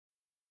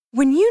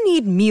When you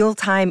need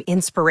mealtime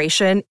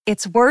inspiration,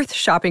 it's worth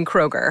shopping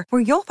Kroger,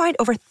 where you'll find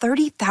over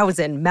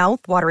 30,000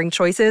 mouth-watering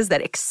choices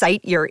that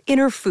excite your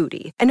inner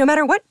foodie. And no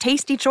matter what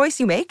tasty choice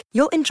you make,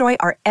 you'll enjoy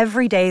our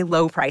everyday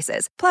low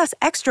prices, plus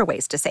extra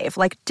ways to save,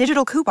 like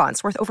digital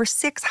coupons worth over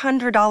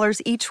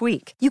 $600 each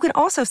week. You can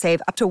also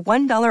save up to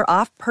 $1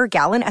 off per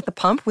gallon at the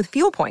pump with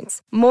fuel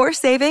points. More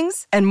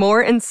savings and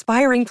more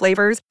inspiring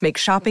flavors make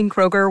shopping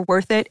Kroger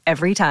worth it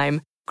every time.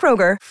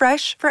 Kroger,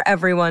 fresh for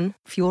everyone.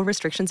 Fuel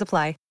restrictions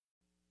apply.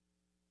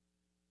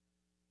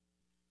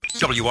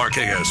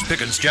 WRKS,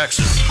 Pickens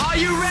Jackson. Are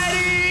you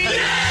ready?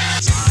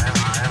 Yes!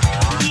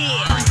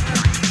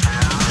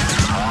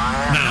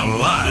 Now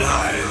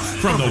live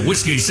from the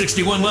Whiskey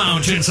 61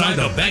 Lounge inside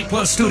the Bank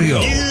Plus studio.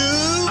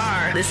 You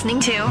are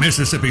listening to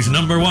Mississippi's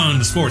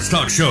 #1 sports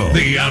talk show,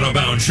 The Out of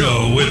Bounds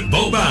Show with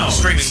Bo Bounds.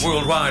 Streaming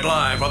worldwide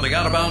live on the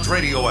Out of Bounds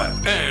radio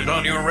app and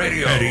on your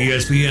radio at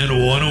ESPN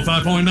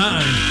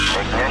 105.9.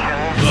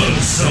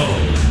 The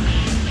Zone.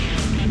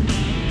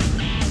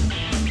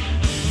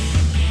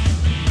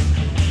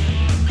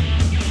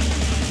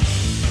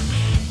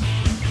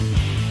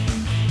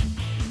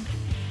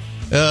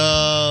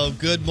 Oh,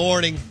 good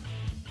morning.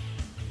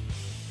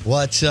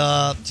 What's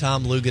up?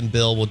 Tom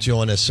Luganbill will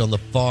join us on the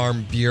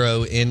Farm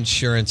Bureau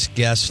Insurance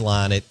guest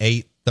line at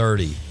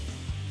 8:30.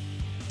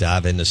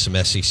 Dive into some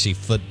SEC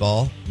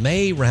football.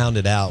 May round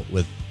it out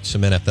with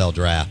some NFL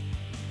draft.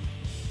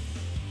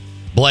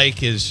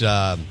 Blake is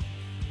all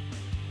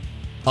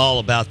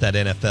about that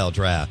NFL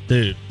draft.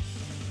 Dude,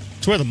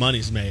 it's where the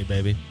money's made,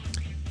 baby.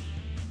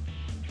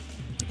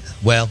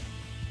 Well,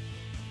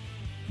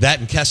 that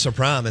and Kessler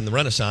Prime in the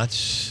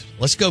Renaissance.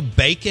 Let's go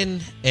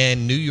bacon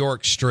and New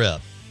York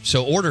strip.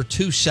 So order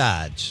 2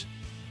 sides.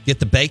 Get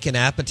the bacon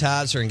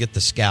appetizer and get the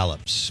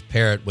scallops.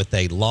 Pair it with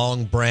a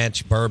Long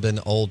Branch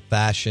bourbon old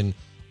fashioned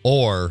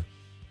or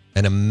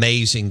an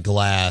amazing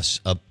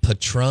glass of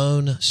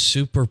Patron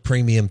Super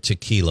Premium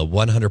Tequila,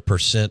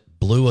 100%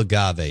 blue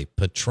agave,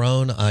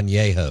 Patron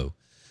Añejo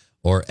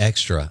or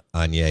Extra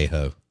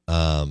Añejo.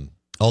 On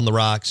the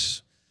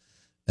rocks.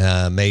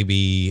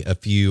 Maybe a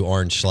few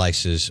orange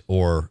slices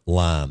or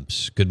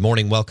limes. Good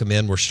morning. Welcome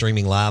in. We're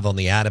streaming live on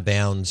the Out of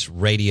Bounds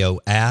radio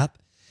app.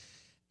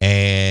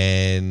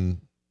 And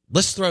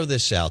let's throw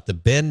this out. The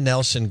Ben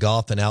Nelson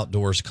Golf and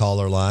Outdoors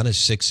caller line is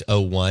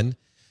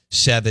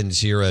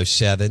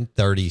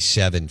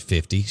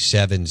 601-707-3750.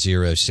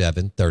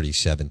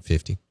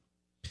 707-3750.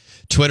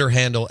 Twitter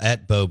handle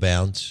at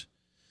BoBounds.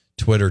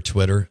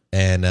 Twitter.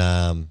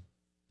 And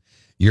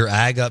your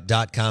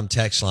agup.com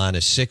text line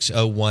is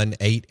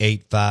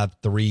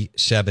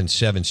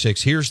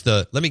 601-885-3776. Here's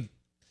the, let me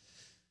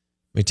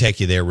take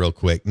you there real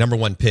quick. Number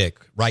 1 pick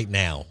right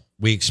now.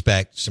 We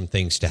expect some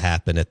things to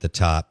happen at the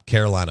top.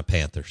 Carolina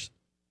Panthers.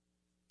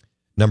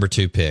 Number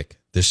 2 pick.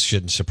 This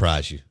shouldn't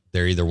surprise you.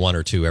 They're either 1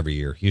 or 2 every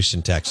year.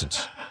 Houston Texans.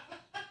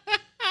 All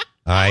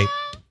right.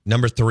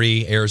 Number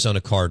 3,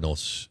 Arizona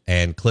Cardinals.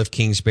 And Cliff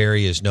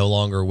Kingsbury is no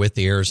longer with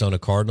the Arizona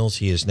Cardinals.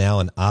 He is now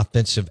an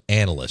offensive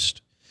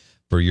analyst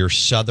for your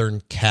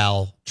Southern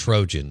Cal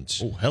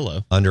Trojans. Oh,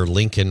 hello. Under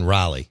Lincoln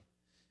Riley.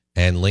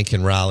 And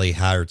Lincoln Riley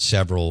hired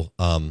several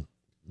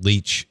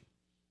Leach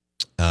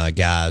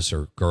guys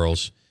or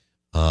girls.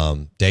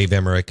 Dave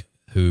Emmerich,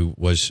 who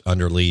was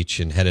under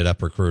Leach and headed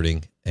up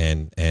recruiting,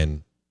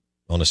 and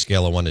on a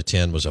scale of 1 to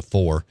 10 was a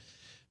 4.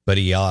 But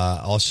he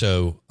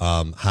also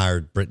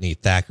hired Brittany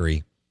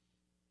Thackeray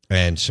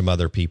and some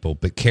other people.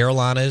 But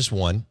Carolina is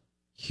 1.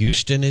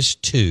 Houston is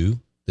 2,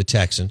 the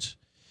Texans.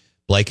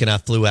 Blake and I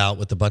flew out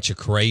with a bunch of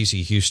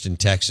crazy Houston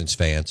Texans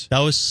fans.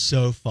 That was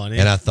so funny.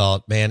 And I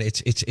thought, man,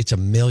 it's a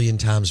million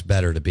times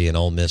better to be an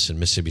Ole Miss and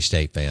Mississippi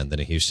State fan than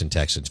a Houston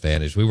Texans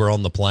fan. As we were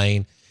on the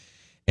plane,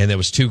 and there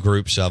was 2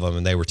 groups of them,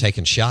 and they were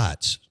taking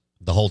shots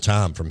the whole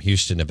time from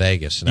Houston to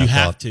Vegas. And I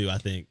thought, I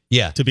think,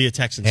 yeah, to be a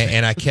Texans fan.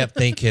 And I kept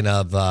thinking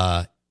of,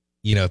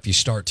 if you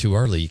start too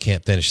early, you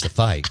can't finish the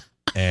fight.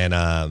 And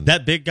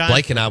that big guy,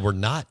 Blake and I were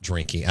not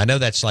drinking. I know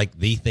that's like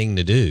the thing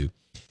to do.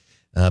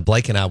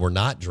 Blake and I were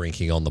not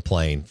drinking on the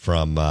plane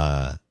from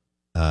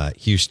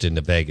Houston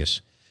to Vegas.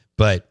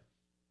 But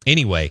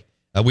anyway,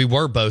 we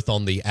were both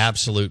on the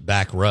absolute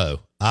back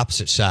row,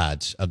 opposite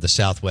sides of the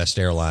Southwest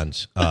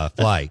Airlines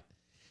flight.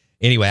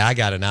 Anyway, I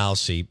got an aisle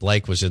seat.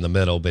 Blake was in the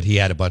middle, but he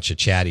had a bunch of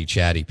chatty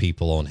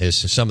people on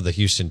his. Some of the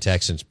Houston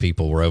Texans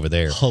people were over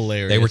there.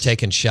 Hilarious. They were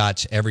taking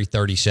shots every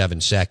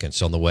 37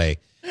 seconds on the way.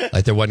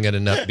 Like there wasn't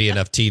going to be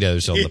enough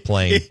Tito's on the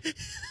plane.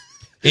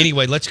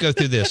 Anyway, let's go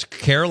through this.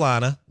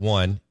 Carolina,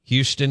 1.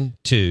 Houston,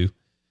 2.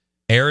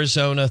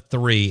 Arizona,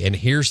 3. And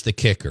here's the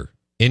kicker.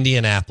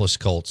 Indianapolis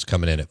Colts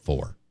coming in at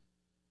 4.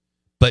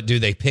 But do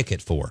they pick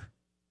at 4?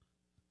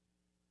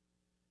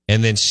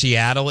 And then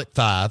Seattle at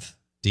 5.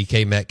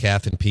 DK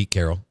Metcalf and Pete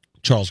Carroll.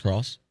 Charles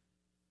Cross.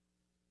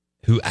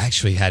 Who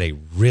actually had a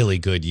really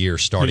good year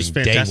starting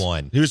day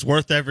 1. He was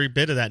worth every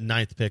bit of that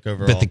 9th pick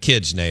overall. But the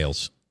kid's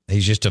nails.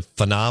 He's just a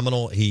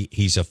phenomenal.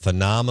 He's a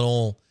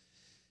phenomenal.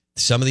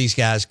 Some of these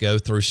guys go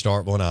through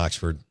Starkville and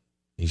Oxford.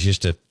 He's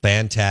just a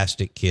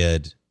fantastic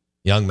kid,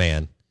 young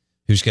man,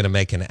 who's going to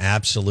make an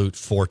absolute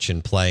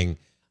fortune playing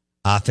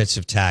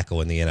offensive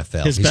tackle in the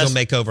NFL. He's going to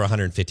make over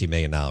 $150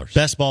 million.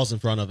 Best balls in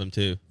front of him,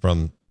 too.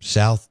 From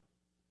South,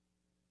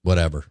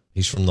 whatever.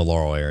 He's from the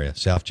Laurel area,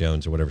 South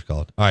Jones or whatever it's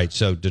called. All right,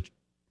 so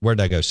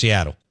where'd I go?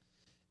 Seattle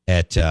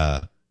at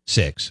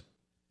 6.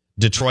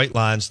 Detroit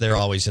Lions, they're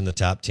always in the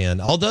top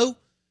 10. Although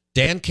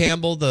Dan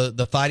Campbell,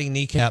 the fighting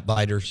kneecap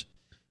biters,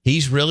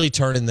 he's really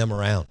turning them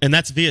around. And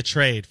that's via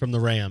trade from the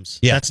Rams.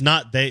 Yeah. That's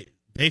not they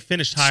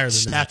finished higher than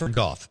Stafford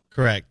Goff.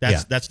 Correct.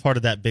 That's part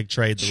of that big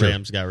trade the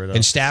Rams got rid of.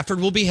 And Stafford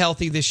will be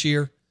healthy this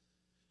year,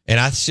 and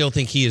I still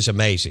think he is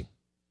amazing.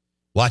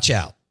 Watch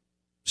out.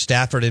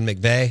 Stafford and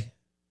McVay,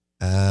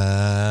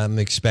 I'm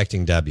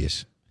expecting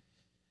W's.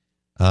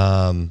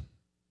 Then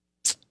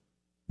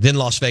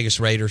Las Vegas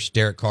Raiders,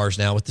 Derek Carr's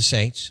now with the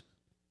Saints.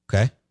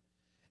 Okay.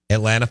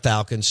 Atlanta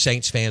Falcons,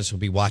 Saints fans will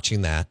be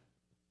watching that.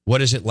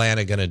 What is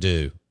Atlanta going to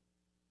do?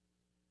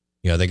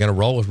 Are they going to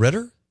roll with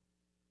Ritter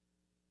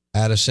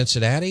out of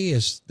Cincinnati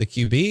as the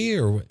QB,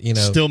 or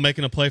still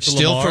making a play for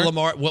Lamar? Still for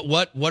Lamar.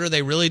 What are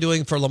they really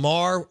doing for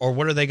Lamar, or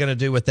what are they going to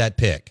do with that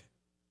pick?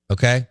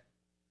 Okay.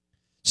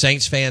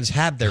 Saints fans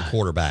have their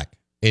quarterback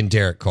in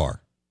Derek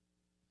Carr.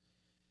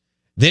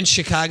 Then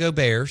Chicago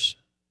Bears.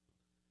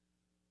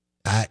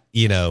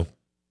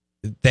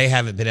 They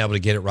haven't been able to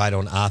get it right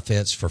on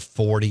offense for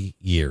 40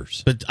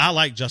 years. But I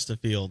like Justin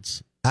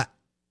Fields.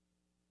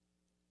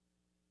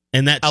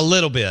 And that a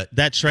little bit.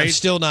 That trade, I'm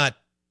still not.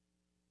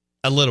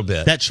 A little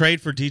bit. That trade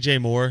for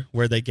DJ Moore,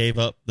 where they gave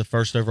up the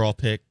first overall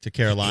pick to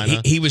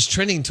Carolina. He was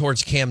trending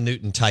towards Cam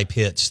Newton type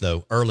hits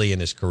though early in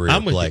his career.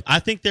 I'm with you. I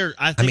think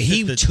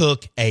he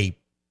took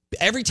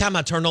every time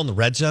I turned on the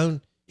red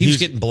zone, he was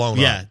getting blown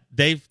up. Yeah,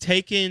 they've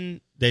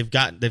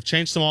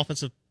changed some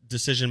offensive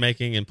decision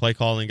making and play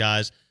calling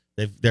guys.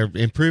 They're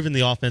improving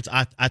the offense.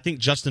 I think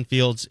Justin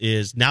Fields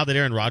is, now that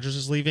Aaron Rodgers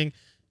is leaving,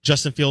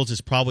 Justin Fields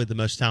is probably the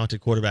most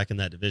talented quarterback in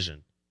that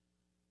division.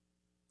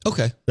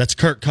 Okay. That's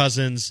Kirk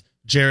Cousins,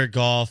 Jared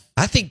Goff.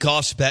 I think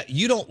Goff's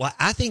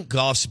I think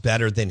Goff's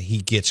better than he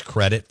gets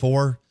credit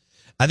for.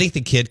 I think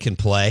the kid can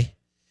play.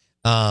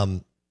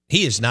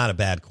 He is not a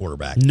bad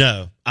quarterback.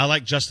 No. I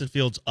like Justin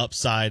Fields'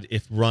 upside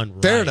if run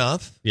right. Fair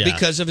enough. Yeah.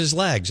 Because of his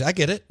legs. I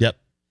get it. Yep.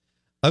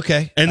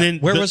 Okay. And then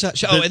where was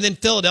that? And then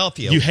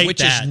Philadelphia,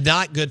 which is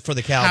not good for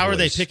the Cowboys. How are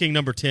they picking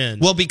number 10?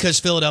 Well, because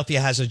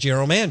Philadelphia has a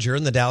general manager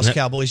and the Dallas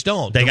Cowboys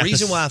don't. The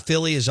reason why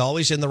Philly is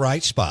always in the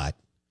right spot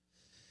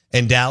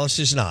and Dallas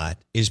is not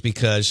is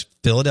because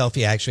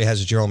Philadelphia actually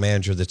has a general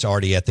manager that's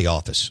already at the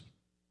office.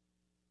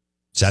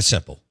 It's that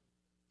simple.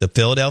 The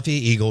Philadelphia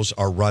Eagles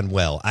are run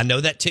well. I know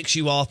that ticks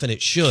you off, and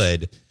it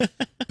should,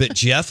 but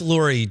Jeff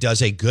Lurie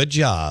does a good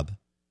job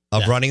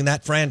of running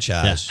that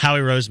franchise. Yeah.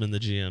 Howie Roseman, the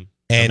GM.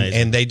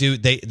 And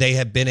they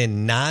have been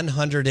in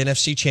 900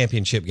 NFC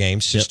championship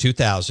games since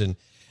 2000,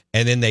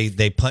 and then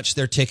they punched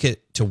their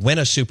ticket to win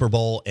a Super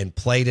Bowl and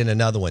played in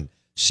another one.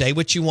 Say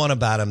what you want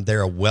about them,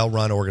 they're a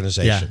well-run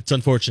organization. Yeah, it's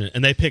unfortunate,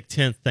 and they picked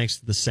 10th thanks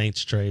to the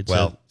Saints trade.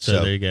 So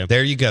there you go.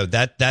 There you go.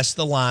 That's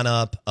the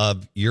lineup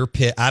of your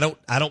pick. I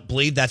don't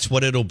believe that's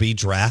what it'll be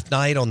draft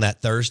night on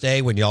that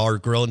Thursday when y'all are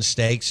grilling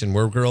steaks and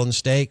we're grilling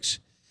steaks,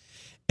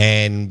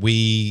 and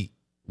we're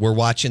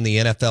watching the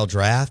NFL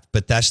draft,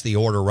 but that's the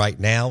order right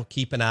now.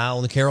 Keep an eye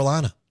on the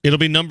Carolina. It'll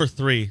be number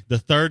 3. The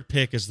third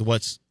pick is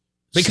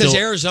because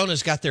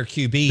Arizona's got their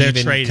QB,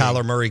 even trading.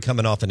 Kyler Murray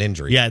coming off an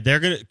injury. Yeah,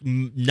 they're going to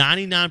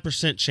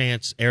 99%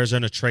 chance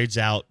Arizona trades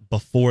out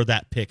before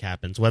that pick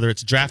happens, whether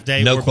it's draft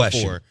day or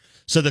before.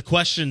 So the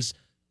questions,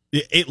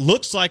 it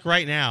looks like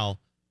right now,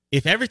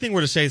 if everything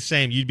were to stay the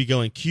same, you'd be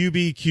going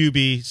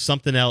QB,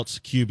 something else,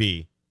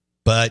 QB.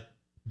 But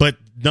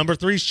number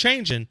 3 is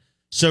changing.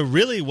 So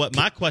really what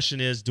my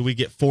question is, do we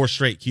get 4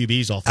 straight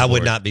QBs off the board? I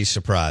would not be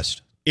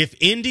surprised. If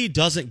Indy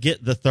doesn't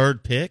get the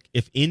 3rd pick,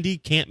 if Indy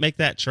can't make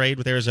that trade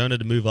with Arizona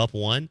to move up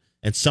 1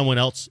 and someone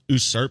else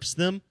usurps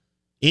them,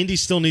 Indy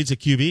still needs a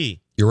QB.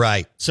 You're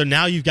right. So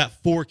now you've got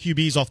 4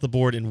 QBs off the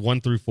board in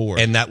 1 through 4.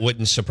 And that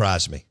wouldn't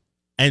surprise me.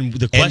 And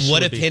the question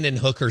what if Hendon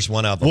Hooker's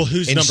one of them? Well,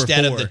 who's number 4?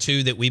 Instead of the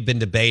 2 that we've been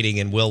debating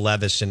in Will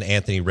Levis and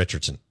Anthony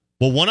Richardson.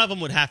 Well, one of them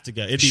would have to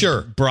go. It'd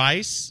be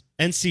Bryce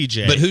and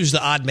CJ. But who's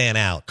the odd man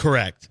out?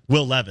 Correct.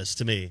 Will Levis,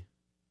 to me,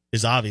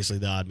 is obviously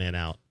the odd man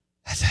out.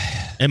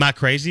 Am I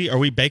crazy? Are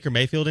we Baker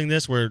Mayfielding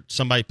this where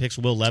somebody picks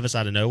Will Levis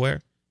out of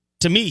nowhere?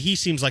 To me, he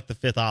seems like the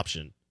 5th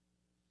option.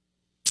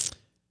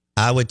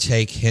 I would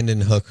take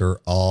Hendon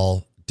Hooker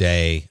all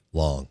day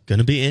long. Going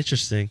to be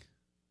interesting.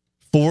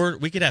 4.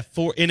 We could have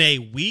 4 in a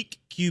weak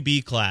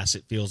QB class,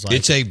 it feels like.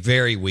 It's a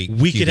very weak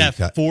We could have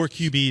 4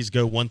 QBs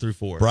go 1 through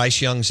 4.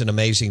 Bryce Young's an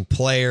amazing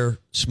player,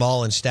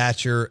 small in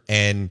stature,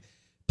 and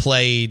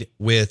played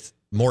with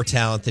more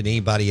talent than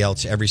anybody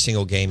else every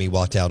single game he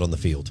walked out on the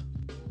field.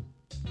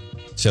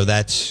 So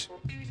that's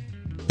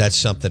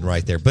something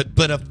right there.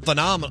 But a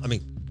phenomenal,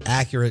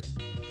 accurate,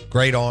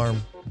 great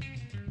arm.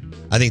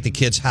 I think the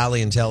kid's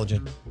highly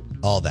intelligent,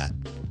 all that.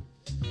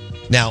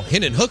 Now,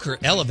 Hendon Hooker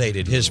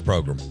elevated his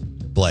program,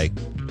 Blake.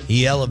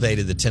 He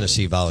elevated the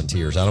Tennessee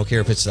Volunteers. I don't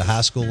care if it's the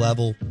high school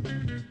level,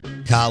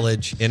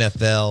 college,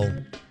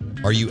 NFL.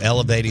 Are you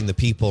elevating the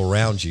people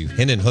around you?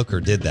 Hendon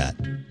Hooker did that.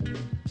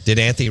 Did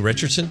Anthony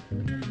Richardson?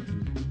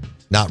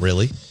 Not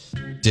really.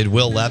 Did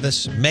Will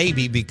Levis?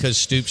 Maybe, because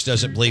Stoops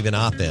doesn't believe in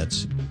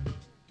offense.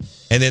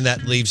 And then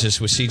that leaves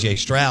us with C.J.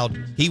 Stroud.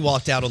 He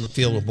walked out on the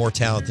field with more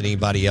talent than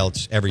anybody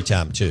else every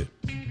time, too.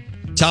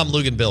 Tom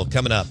Luganville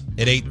coming up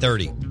at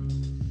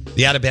 8:30.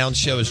 The Out of Bounds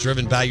Show is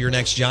driven by your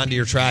next John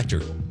Deere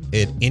tractor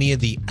at any of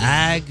the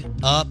Ag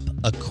Up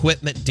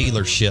equipment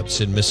dealerships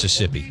in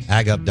Mississippi.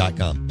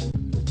 AgUp.com.